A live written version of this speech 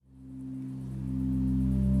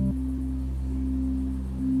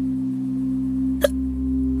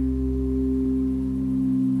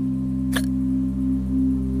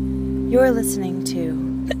listening to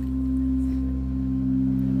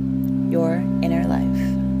Your Inner Life.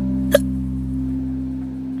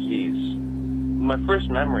 Jeez. My first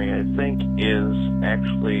memory, I think, is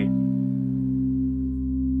actually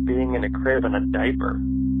being in a crib in a diaper.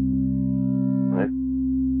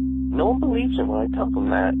 No one believes it when I tell them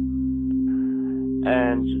that.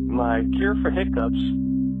 And my cure for hiccups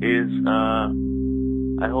is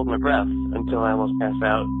I hold my breath until I almost pass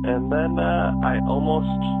out, and then I almost,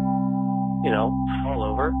 fall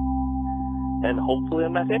over, and hopefully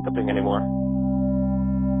I'm not hiccuping anymore.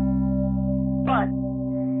 But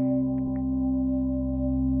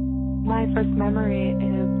my first memory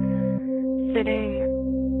is sitting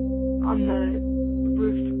on the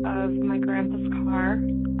roof of my grandpa's car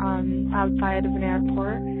outside of an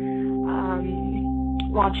airport,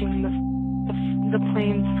 watching the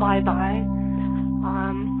planes fly by.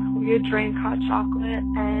 We would drink hot chocolate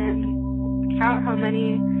and count how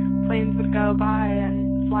many planes would go by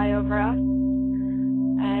and fly over us.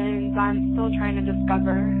 And I'm still trying to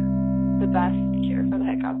discover the best cure for the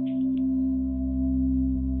hiccups.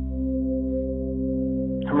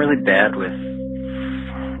 I'm really bad with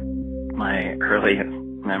my early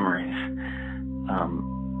memories,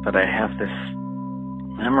 but I have this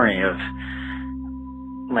memory of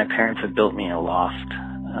my parents had built me a loft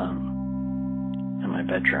in my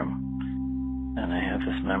bedroom, and I have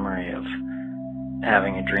this memory of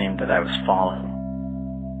having a dream that I was falling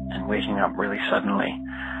and waking up really suddenly,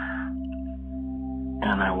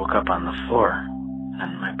 and I woke up on the floor,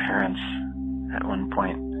 and my parents at one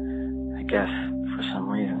point, I guess for some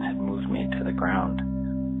reason, had moved me to the ground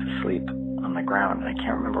to sleep on the ground. And I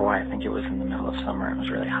can't remember why. I think it was in the middle of summer. It was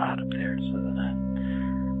really hot up there, so that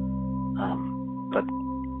but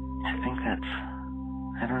I think that's,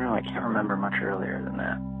 I don't know, I can't remember much earlier than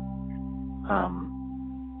that.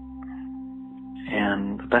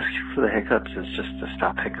 And the best cure for the hiccups is just to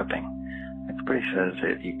stop hiccuping. Everybody says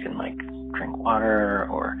that you can drink water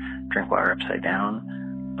or drink water upside down,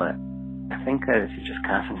 but I think that if you just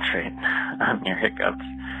concentrate on your hiccups,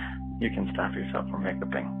 you can stop yourself from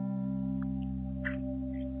hiccuping.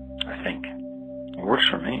 I think. It works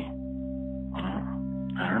for me.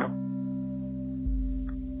 I don't know.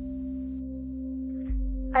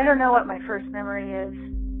 I don't know what my first memory is,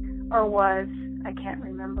 or was. I can't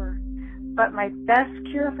remember. But my best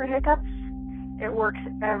cure for hiccups, it works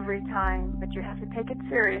every time, but you have to take it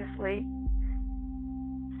seriously.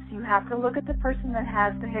 You have to look at the person that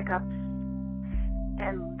has the hiccups,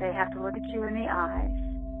 and they have to look at you in the eyes,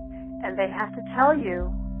 and they have to tell you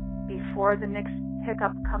before the next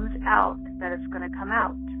hiccup comes out that it's going to come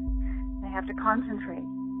out. They have to concentrate.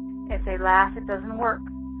 If they laugh, it doesn't work.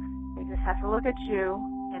 They just have to look at you,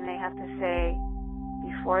 and they have to say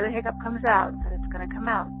before the hiccup comes out that it's going to come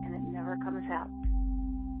out, and it never comes out.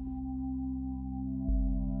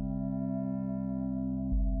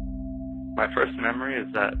 My first memory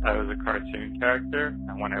is that I was a cartoon character,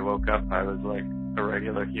 and when I woke up, I was like a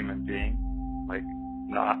regular human being, like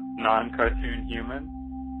not non-cartoon human.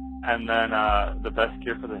 And then the best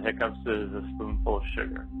cure for the hiccups is a spoonful of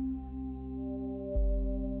sugar.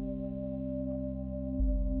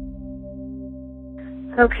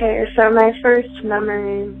 Okay, so my first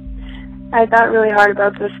memory, I thought really hard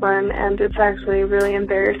about this one, and it's actually really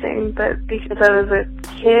embarrassing, but because I was a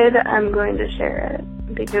kid, I'm going to share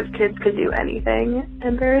it, because kids could do anything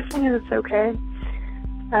embarrassing, and it's okay.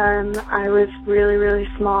 I was really, really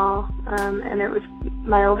small, and it was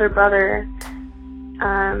my older brother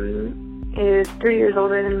is 3 years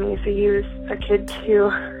older than me, so he was a kid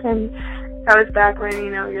too, and that was back when,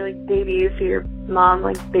 you're like babies, so your mom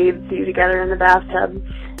bathes you together in the bathtub.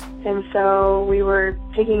 And so we were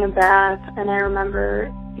taking a bath, and I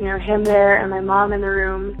remember, him there and my mom in the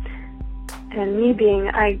room, and me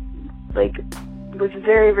was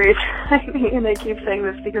very, very tiny, and I keep saying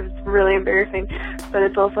this because it's really embarrassing, but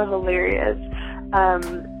it's also hilarious.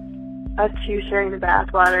 Us two sharing the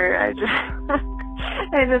bath water, I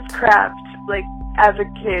just crapped, as a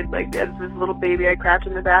kid, as this little baby, I crapped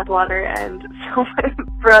in the bathwater, and so my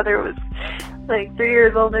brother was 3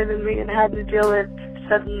 years older than me and had to deal with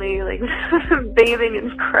suddenly bathing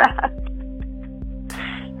in crap.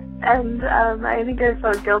 And I think I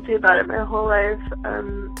felt guilty about it my whole life,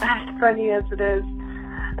 as funny as it is,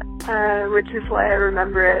 which is why I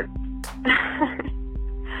remember it.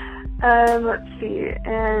 Let's see,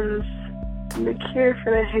 and the cure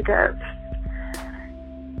for the hiccups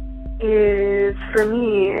is, for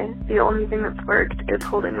me, the only thing that's worked is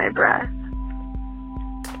holding my breath.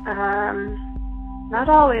 Not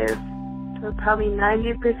always, so probably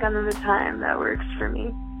 90% of the time that works for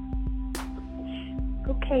me.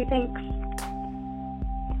 Okay, thanks.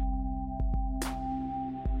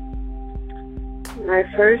 My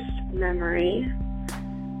first memory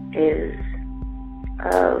is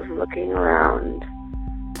of looking around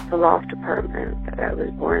the loft apartment that I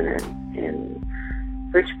was born in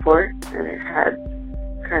Bridgeport, and it had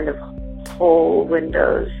kind of whole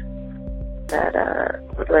windows that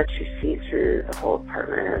would let you see through the whole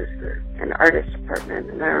apartment. It was an artist's apartment,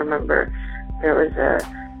 and I remember there was a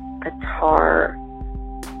tar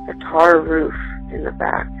roof in the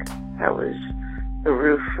back. That was the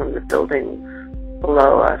roof from the building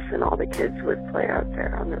below us, and all the kids would play out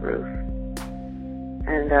there on the roof.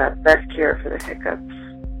 And best cure for the hiccups,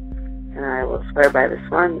 and I will swear by this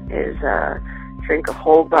one, is drink a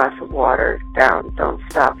whole glass of water down. Don't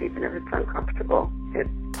stop even if it's uncomfortable. It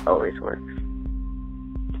always works.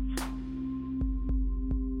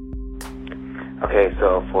 Okay,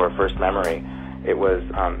 so for first memory, it was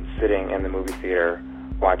sitting in the movie theater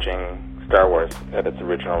watching Star Wars at its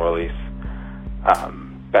original release.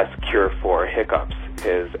 Best cure for hiccups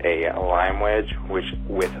is a lime wedge with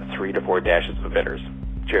 3 to 4 dashes of bitters.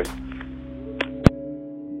 Cheers.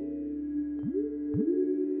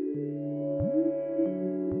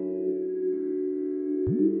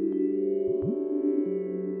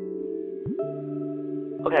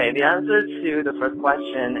 Okay, the answer to the first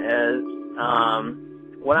question is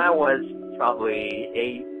when I was probably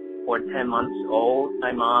 8 or 10 months old,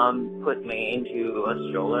 my mom put me into a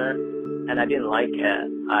stroller, and I didn't like it.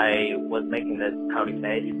 I was making this pouty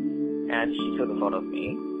face, and she took a photo of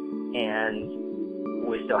me, and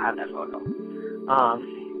we still have that photo.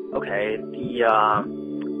 Okay, the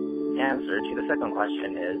answer to the second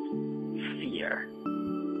question is fear.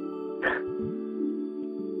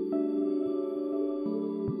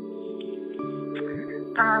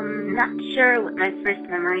 Not sure what my first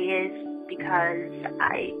memory is because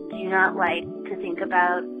I do not like to think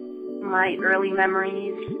about my early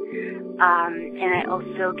memories, and I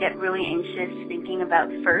also get really anxious thinking about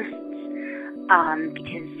firsts because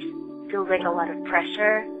it feels like a lot of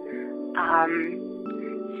pressure.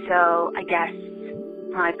 So I guess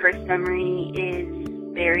my first memory is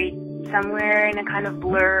buried somewhere in a kind of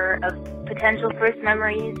blur of potential first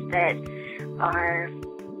memories that are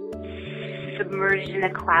submerged in a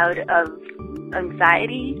cloud of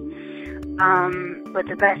anxiety. But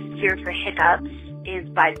the best cure for hiccups is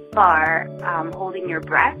by far holding your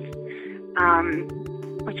breath,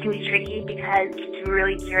 which can be tricky because to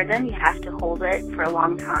really cure them, you have to hold it for a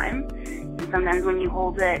long time. And sometimes when you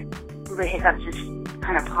hold it, the hiccup just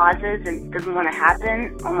kind of pauses and doesn't want to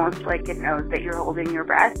happen, almost like it knows that you're holding your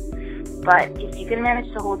breath. But if you can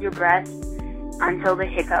manage to hold your breath until the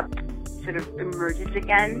hiccup sort of emerges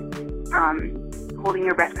again, holding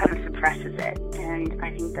your breath kind of suppresses it. And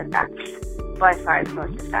I think that that's by far the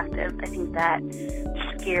most effective. I think that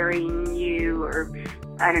scaring you or,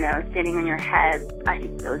 I don't know, sitting on your head, I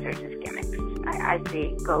think those are just gimmicks. I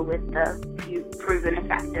say go with the proven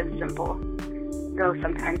effective, simple, though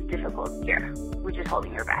sometimes difficult cure, which is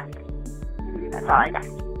holding your breath. That's all I got.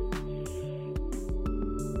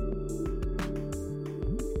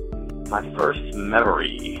 My first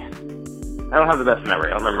memory. I don't have the best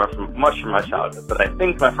memory. I don't remember much from my childhood, but I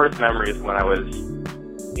think my first memory is when I was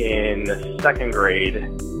in second grade.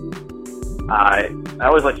 I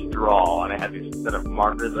always liked to draw, and I had these set of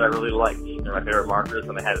markers that I really liked. They're my favorite markers,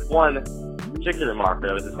 and I had one particular marker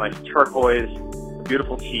that was this nice turquoise,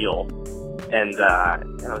 beautiful teal. And I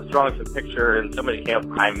was drawing some picture, and somebody came up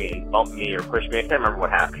behind me and bumped me or pushed me. I can't remember what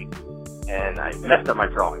happened. And I messed up my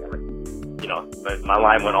drawing. My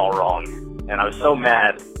line went all wrong. And I was so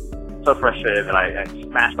mad, so frustrated, that I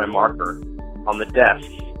smashed my marker on the desk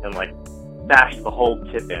and bashed the whole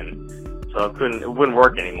tip in, so it wouldn't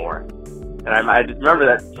work anymore. And I remember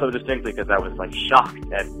that so distinctly because I was shocked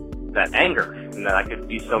at that anger, and that I could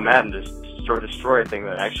be so mad and just destroy a thing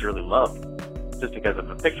that I actually really loved just because of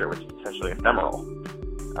a picture, which is essentially ephemeral.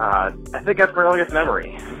 I think that's my earliest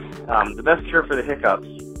memory. The best cure for the hiccups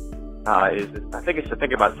is to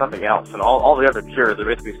think about something else, and all the other cures are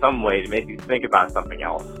basically some way to make you think about something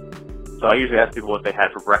else. So I usually ask people what they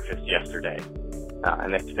had for breakfast yesterday,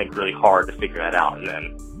 and they have to think really hard to figure that out, and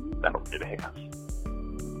then that'll do the hiccups.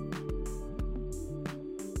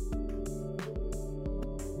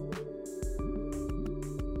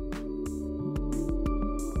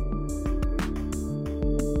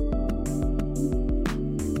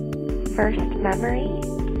 First memory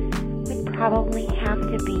would probably have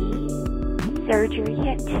to be surgery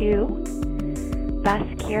at 2.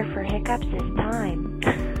 Best cure for hiccups is time.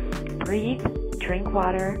 Breathe, drink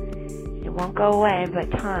water. It won't go away,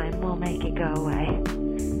 but time will make it go away.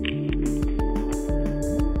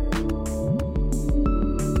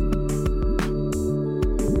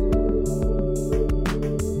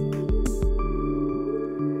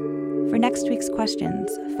 For next week's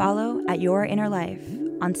questions, follow at Your Inner Life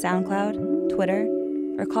on SoundCloud, Twitter,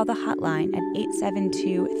 or call the hotline at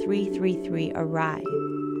 872-333-ARRIVE.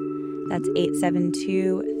 That's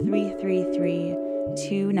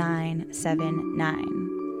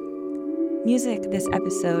 872-333-2979. Music this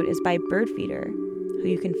episode is by Birdfeeder, who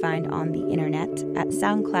you can find on the internet at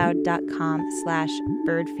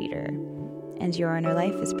soundcloud.com/birdfeeder. And Your Inner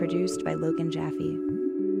Life is produced by Logan Jaffe.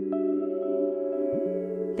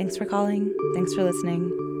 Thanks for calling, thanks for listening,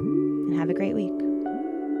 and have a great week.